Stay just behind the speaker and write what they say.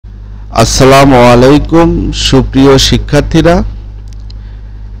আসসালামু আলাইকুম সুপ্রিয় শিক্ষার্থীরা,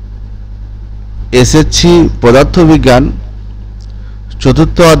 এসএসসি পদার্থবিজ্ঞান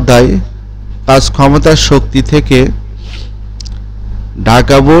চতুর্থ অধ্যায় কাজ ক্ষমতার শক্তি থেকে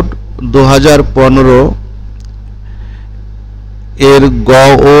ঢাকা বোর্ড 2015 এর গ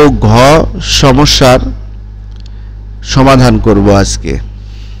ও ঘ সমস্যার সমাধান করব আজকে।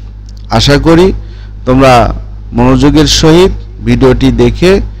 আশা করি তোমরা মনোযোগের সহিত ভিডিওটি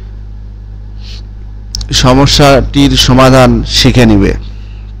দেখে সমস্যাটির সমাধান শিখে নিবে।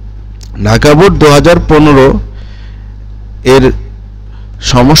 ঢাকা বোর্ড 2015 এর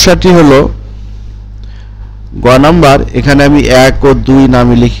সমস্যাটি হলো গ নাম্বার। এখানে আমি 1 ও 2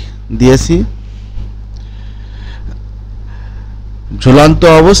 নামে দিয়েছি। ঝুলন্ত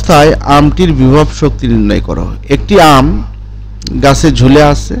অবস্থায় আমটির বিভব শক্তি নির্ণয় করো। একটি আম গাছে ঝুলে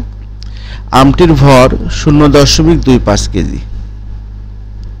আছে, আমটির ভর 0.25 কেজি।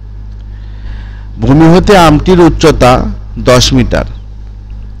 ভূমি হতে আমটির উচ্চতা 10 মিটার।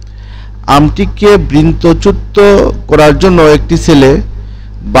 আমটিকে বৃন্তচ্যুত করার জন্য একটি ছেলে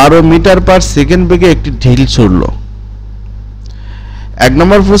 12 মিটার পার সেকেন্ড বেগে একটি ঢিল ছুড়ল। 1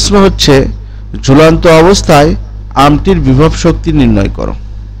 নম্বর প্রশ্ন হচ্ছে ঝুলন্ত অবস্থায় আমটির বিভব শক্তি নির্ণয় করো।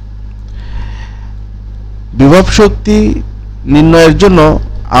 বিভব শক্তি নির্ণয়ের জন্য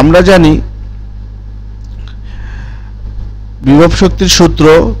আমরা জানি বিভব শক্তির সূত্র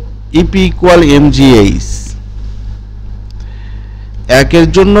EP = mgh। একের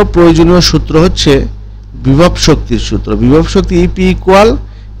জন্য প্রয়োজনীয় সূত্র হচ্ছে বিভব শক্তির সূত্র। বিভব শক্তি EP =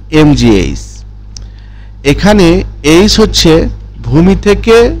 mgh। এখানে h হচ্ছে ভূমি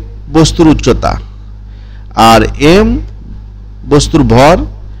থেকে বস্তুর উচ্চতা, আর m বস্তুর ভর,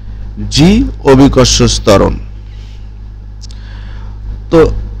 g অভিকর্ষ ত্বরণ। তো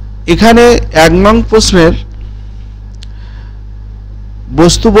এখানে 1 নং প্রশ্নের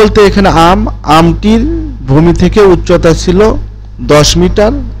বস্তু বলতে এখানে আমটির ভূমি থেকে উচ্চতা ছিল 10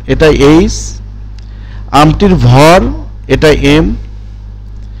 মিটার, এটা h। আমটির ভর, এটা m,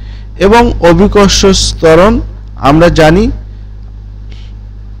 এবং অভিকর্ষ ত্বরণ আমরা জানি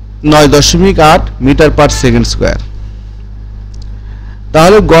 9.8 মিটার পার সেকেন্ড স্কয়ার।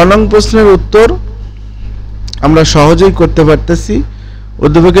 তাহলে গ নং প্রশ্নের উত্তর আমরা সহজেই করতে পারতেছি।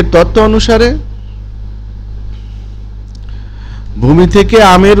 উদ্দীপকের তত্ত্ব অনুসারে ভূমি থেকে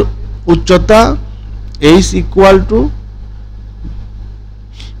আমের উচ্চতা h =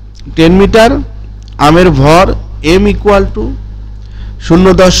 10 মিটার, আমের ভর m =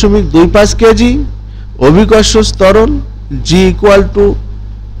 0.25 কেজি, অভিকর্ষ ত্বরণ g =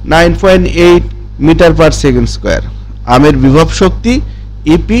 9.8 metre per second square. আমের বিভব শক্তি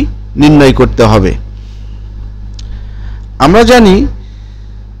EP নির্ণয় করতে হবে। আমরা জানি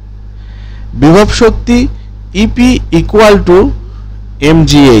বিভব শক্তি EP =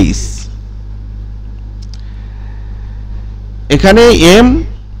 mgh। এখানে m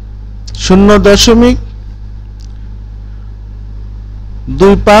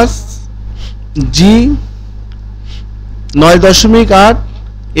 0.25, g 9.8,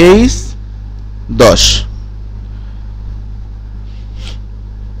 h 10।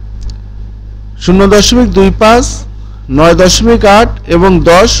 0.25, 9.8 এবং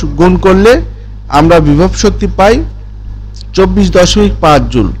 10 গুণ করলে আমরা বিভব শক্তি পাই 24.5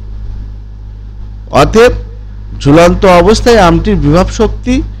 জুল। অতএব ঝুলন্ত অবস্থায় আমটির বিভব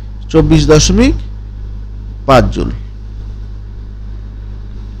শক্তি 24.5 জুল।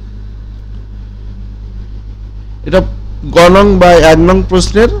 এটা গ নং বা 1 নং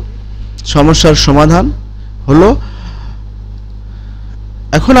প্রশ্নের সমস্যার সমাধান হলো।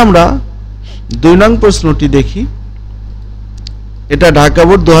 এখন আমরা 2 নং প্রশ্নটি দেখি। এটা ঢাকা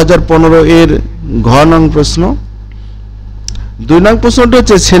বোর্ড 2015 এর ঘ নং প্রশ্ন। 2 নং প্রশ্নটি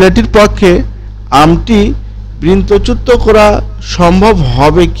হচ্ছে ছেলেটির পক্ষে আমটি বৃন্তচ্যুত করা সম্ভব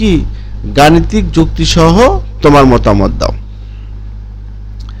হবে কি? গাণিতিক যুক্তি সহ তোমার মতামত দাও।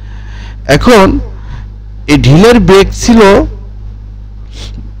 এখন এই ঢিলের বেগ ছিল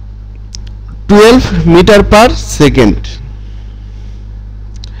 12 মিটার পার সেকেন্ড।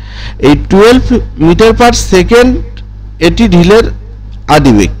 এই 12 মিটার পার সেকেন্ড এটি ঢিলের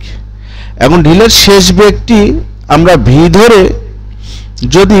আদিবেগ। এখন ঢিলের শেষ বেগটি আমরা v ধরে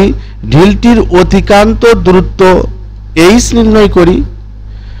যদি ঢিলটির অতিক্রান্ত দূরত্ব h নির্ণয় করি,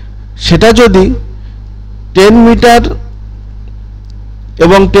 সেটা যদি 10 মিটার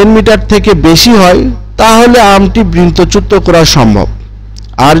এবং 10 মিটার থেকে বেশি হয় তাহলে আমটি বৃন্তচ্যুত করা সম্ভব।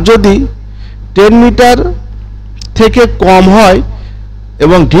 আর যদি 10 মিটার থেকে কম হয়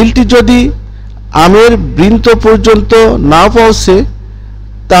এবং ঢিলটি যদি আমের বৃন্ত পর্যন্ত না পৌঁছে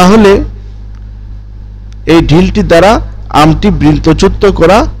তাহলে এই ঢিলটি দ্বারা আমটি বৃন্তচ্যুত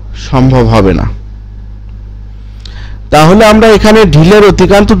করা সম্ভব হবে না। তাহলে আমরা এখানে ঢিলের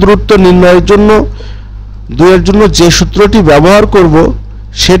অতিক্রান্ত দূরত্ব নির্ণয়ের জন্য 2 এর জন্য যে সূত্রটি ব্যবহার করব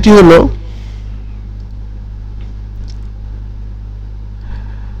সেটি হলো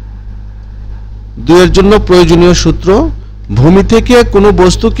এর জন্য প্রয়োজনীয় সূত্র, ভূমি থেকে কোনো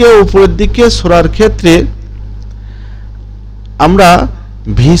বস্তুকে উপরের দিকে সরার ক্ষেত্রে আমরা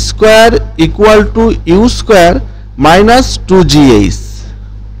V square equal to you square minus 2gh।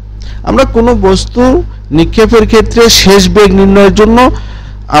 আমরা কোনো বস্তু নিক্ষেপের ক্ষেত্রে শেষ বেগ নির্ণয়ের জন্য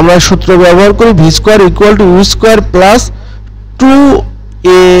আমরা সূত্র ব্যবহার করি V square equal to you square plus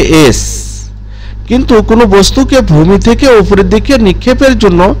 2as। কিন্তু কোনো বস্তুকে ভূমি থেকে উপরের দিকে নিক্ষেপের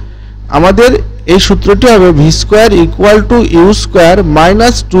জন্য আমাদের এই সূত্রটি হবে V square equal to you square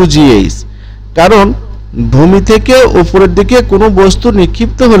minus 2gh। কারণ ভূমি থেকে উপরের দিকে কোনো বস্তু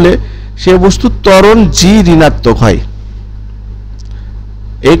নিক্ষিপ্ত হলে সে বস্তুর ত্বরণ জি ঋণাত্মক হয়।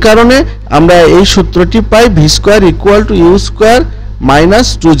 এই কারণে আমরা এই সূত্রটি পাই V square equal to you square minus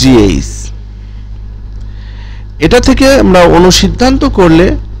 2gh। এটা থেকে আমরা অনুসিদ্ধান্ত করলে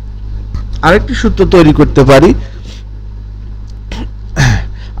আরেকটি সূত্র তৈরি করতে পারি।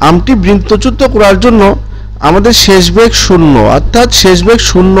 আমটি বৃত্তচ্যুত করার জন্য আমাদের শেষ বেগ 0, অর্থাৎ শেষ বেগ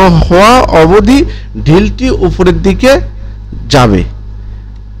 0 হওয়া অবধি ঢিলটি উপরের দিকে যাবে।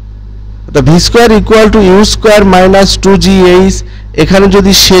 V square equal to you square minus 2gh। এখানে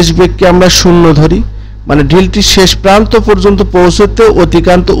যদি শেষ বেগকে আমরা 0 ধরি, মানে ঢিলটি শেষ প্রান্ত পর্যন্ত পৌঁছতে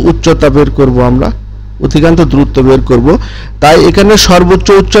অতিক্রান্ত উচ্চতা বের করব, আমরা অতিক্রান্ত দূরত্ব বের করব। তাই এখানে সর্বোচ্চ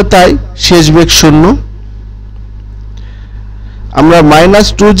উচ্চতায় শেষ বেগ 0। আমরা মাইনাস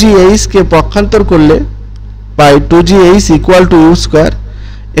 2gh কে পক্ষান্তর করলে পাই 2gh equal to you square.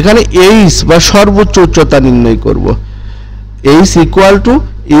 এখানে h বা সর্বোচ্চ উচ্চতা নির্ণয় করব, h equal to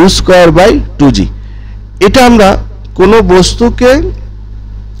you square by 2g। এটা আমরা কোনো বস্তুকে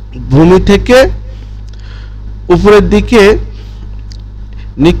ভূমি থেকে উপরের দিকে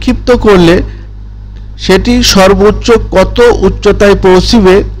নিক্ষিপ্ত করলে সেটি সর্বোচ্চ কত উচ্চতায়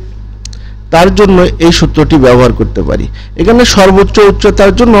পৌঁছবে তার জন্য এই সূত্রটি ব্যবহার করতে পারি। এখানে সর্বোচ্চ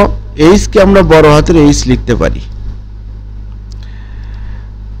উচ্চতার জন্য h কে আমরা বড় হাতের h লিখতে পারি।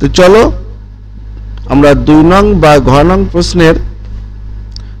 তো চলো আমরা 2 নং বা ঘ নং প্রশ্নের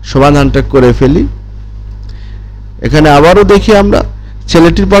সমাধানটা করে ফেলি। এখানে আবারও দেখি আমরা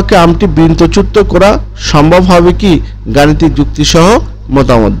ছেলেটির পক্ষে আমটি বৃত্তচ্যুত করা সম্ভব হবে কি, গাণিতিক যুক্তি সহ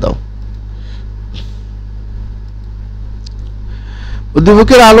মতামত দাও।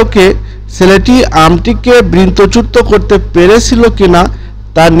 উদ্দীপকের আলোকে ছেলেটি আমটিকে বৃত্তচ্যুত করতে পেরেছিল কিনা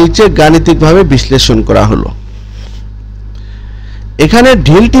তার নিচে গাণিতিকভাবে বিশ্লেষণ করা হলো। এখানে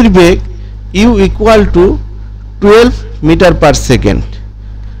ঢিলটির বেগ u equal to 12 metre per second,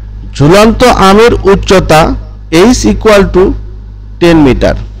 ঝুলন্ত আমের উচ্চতা h ইকুয়াল টু 10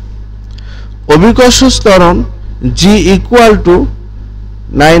 মিটার, অভিকর্ষ ত্বরণ g equal to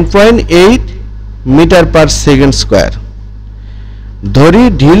 9.8 metre per second square. ধরি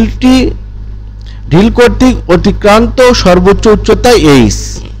ঢিল কর্তৃক অতিক্রান্ত সর্বোচ্চ উচ্চতা h।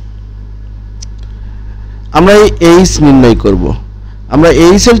 আমরা এই h নির্ণয় করব। আমরা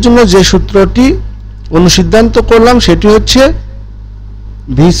h এর জন্য যে সূত্রটি অনুসিদ্ধান্ত করলাম সেটি হচ্ছে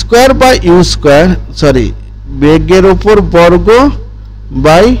ভি স্কয়ার বা ইউ স্কয়ার, বেগের উপর বর্গ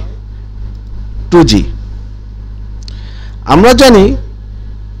বাই 2g। আমরা জানি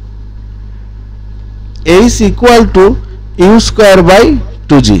h equal to you square by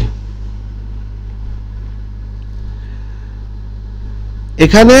 2g।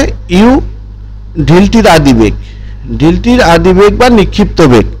 এখানে ইউ ঢিলটির আদিবেগ বা নিক্ষিপ্ত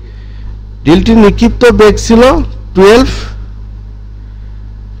বেগ। ঢিলটির নিক্ষিপ্ত বেগ ছিল 12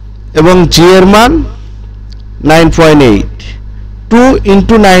 এবং জি এর মান 9.8। 2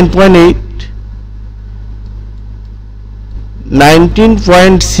 ইন্টু 9.8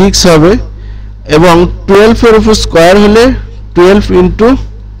 19.6 হবে এবং 12 এর উপর স্কয়ার হলে 12 ইন্টু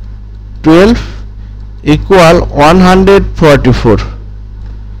 12 ইকুয়াল 144।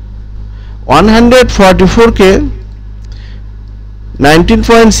 144 কে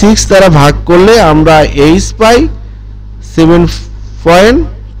 19.6 দ্বারা ভাগ করলে আমরা h পাই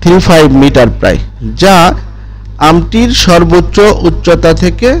 7.35 মিটার প্রায়, যা আমটির সর্বোচ্চ উচ্চতা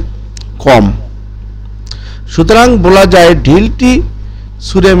থেকে কম। সুতরাং বলা যায়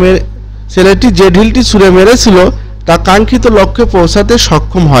ছেলেটি যে ঢিলটি ছুঁড়ে মেরেছিল তা কাঙ্ক্ষিত লক্ষ্যে পৌঁছাতে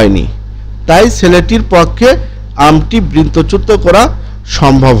সক্ষম হয়নি, তাই ছেলেটির পক্ষে আমটি বৃত্তচ্যুত করা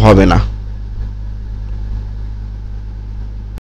সম্ভব হবে না।